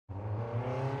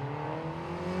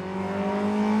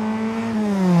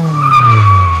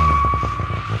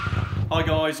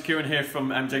Kieran here from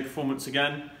MJ Performance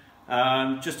again.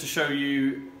 Just to show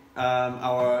you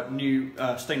our new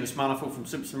stainless manifold from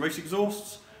Simpson Race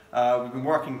Exhausts. We've been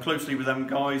working closely with them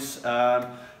guys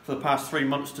for the past 3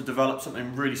 months to develop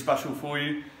something really special for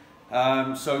you.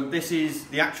 So this is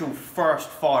the actual first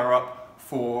fire up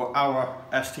for our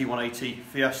ST180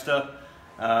 Fiesta.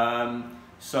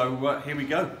 Here we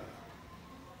go.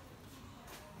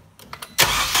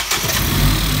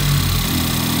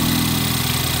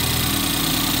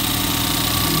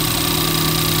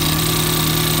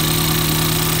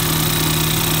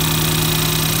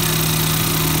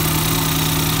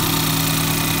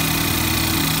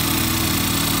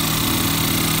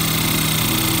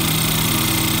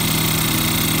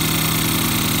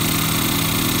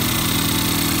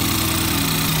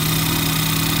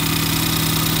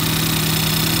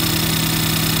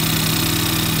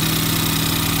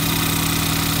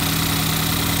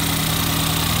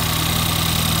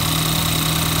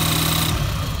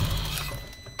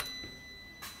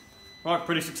 Right,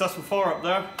 pretty successful fire up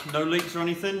there, no leaks or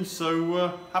anything,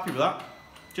 so happy with that.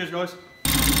 Cheers guys.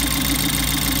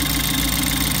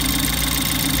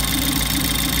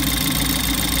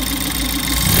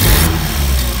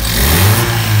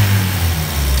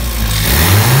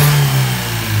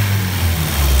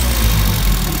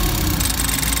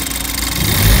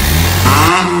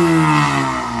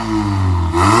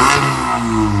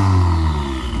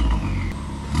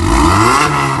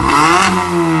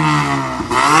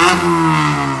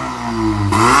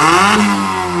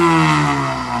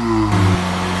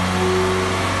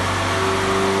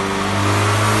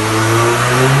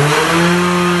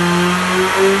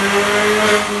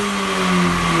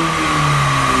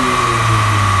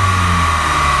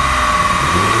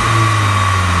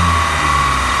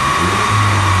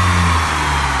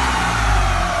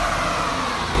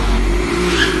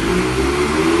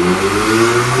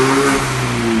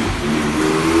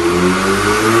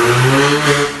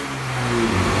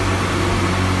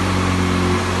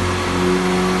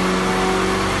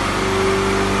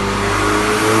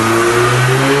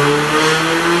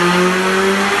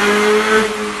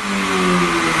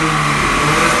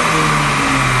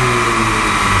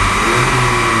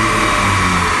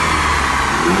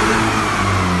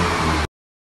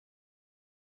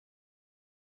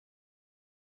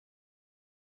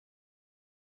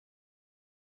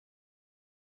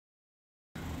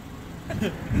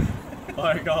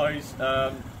 Hi guys,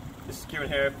 this is Kieran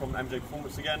here from MJ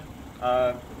Performance again,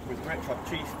 with Rich, our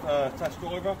chief test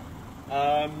driver.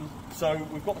 So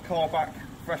we've got the car back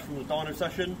fresh from the dyno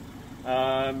session,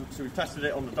 so we've tested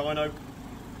it on the dyno.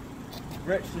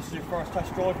 Rich, this is your first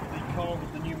test drive of the car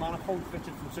with the new manifold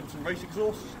fitted from Simpson Race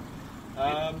Exhausts.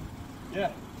 Yeah,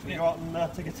 so you go out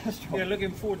and take a test drive. Yeah,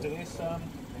 looking forward to this.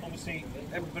 Obviously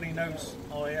everybody knows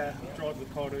I drive the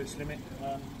car to its limit.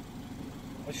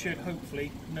 I should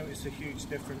hopefully notice a huge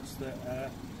difference that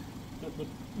the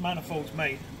manifold's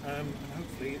made, and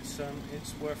hopefully it's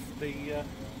worth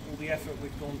all the effort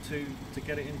we've gone to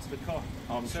get it into the car.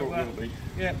 I'm sure it will be.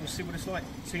 Yeah, we'll see what it's like.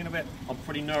 See you in a bit. I'm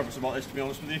pretty nervous about this, to be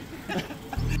honest with you.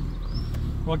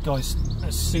 Right guys,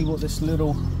 let's see what this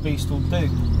little beast will do.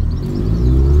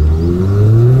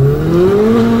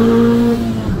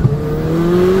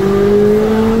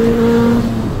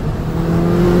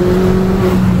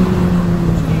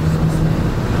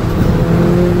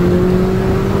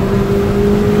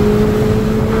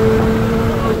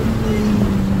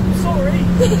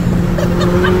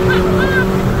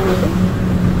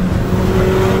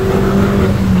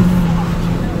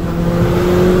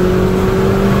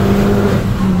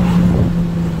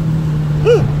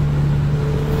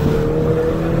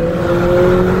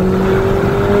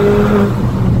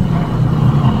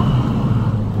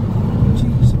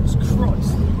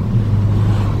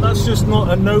 That's just not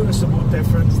a noticeable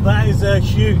difference, that is a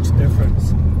huge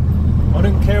difference. I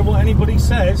don't care what anybody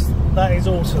says, that is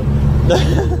awesome.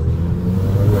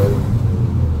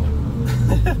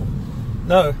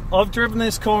 No, I've driven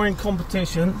this car in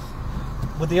competition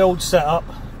with the old setup,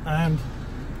 and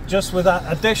just with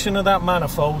that addition of that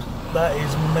manifold, that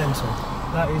is mental.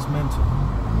 That is mental.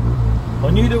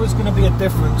 I knew there was going to be a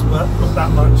difference, but not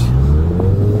that much.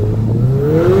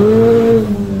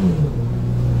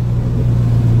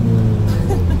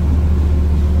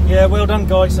 Yeah, well done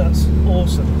guys, that's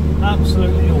awesome,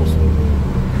 absolutely awesome.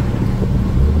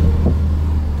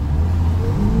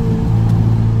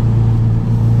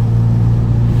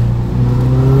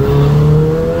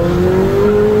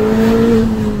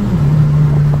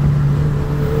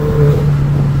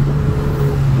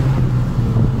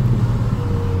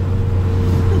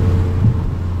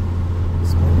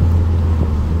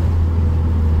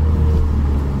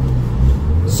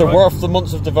 So worth the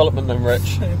months of development then,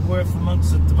 Rich? Worth the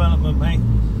months of development, mate.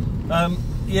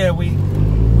 Yeah, we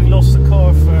lost the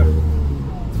car for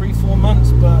 3-4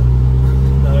 months, but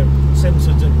no,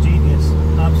 Simpson's a genius,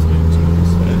 absolute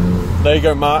genius. There you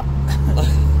go, Matt.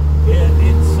 Yeah,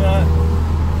 it's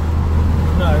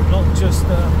no, not just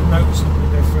a noticeable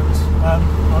difference.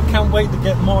 I can't wait to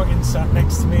get Martin sat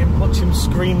next to me and watch him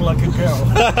scream like a girl.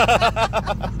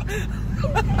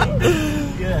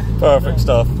 Yeah. Perfect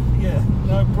stuff. Yeah,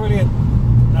 no, brilliant.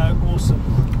 No,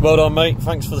 awesome. Well done, mate.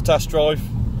 Thanks for the test drive.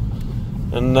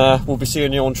 And we'll be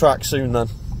seeing you on track soon then.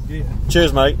 Yeah.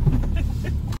 Cheers, mate.